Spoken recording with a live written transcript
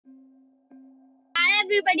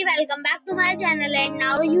everybody, welcome back to my channel, and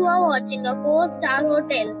now you are watching a 4-star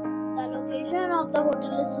hotel. The location of the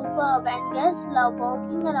hotel is superb and guests love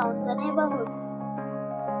walking around the neighborhood.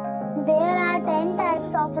 There are 10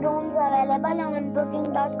 types of rooms available on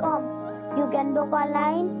booking.com. You can book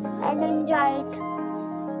online and enjoy it.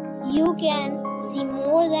 You can see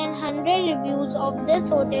more than 100 reviews of this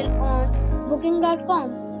hotel on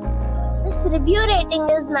booking.com. Its review rating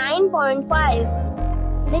is 9.5.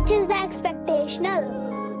 Which is the expectational.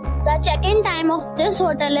 The check-in time of this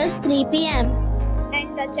hotel is 3 p.m.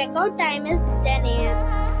 and the checkout time is 10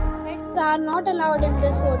 a.m. Pets are not allowed in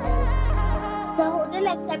this hotel. The hotel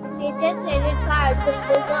accepts major credit cards and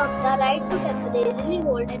reserves the right to temporarily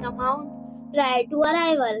hold an amount prior to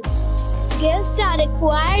arrival. Guests are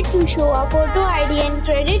required to show a photo ID and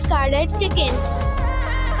credit card at check-in.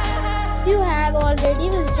 If you have already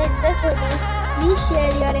visited this hotel, please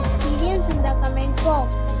share your experience in the comment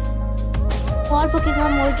box. For booking or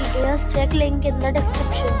more details, check link in the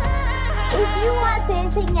description. If you are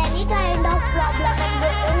facing any kind of problem in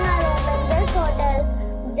booking a room in this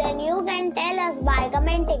hotel, then you can tell us by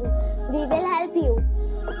commenting. We will help you.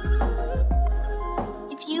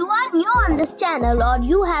 If you are new on this channel or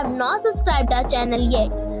you have not subscribed our channel yet,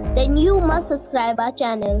 then you must subscribe our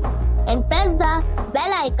channel and press the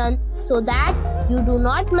bell icon so that you do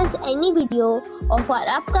not miss any video of our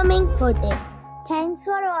upcoming hotel. Thanks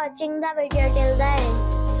for watching the video till the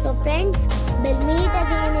end. So friends, we'll meet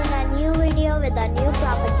again in a new video with a new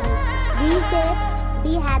property. Be safe,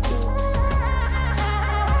 be happy.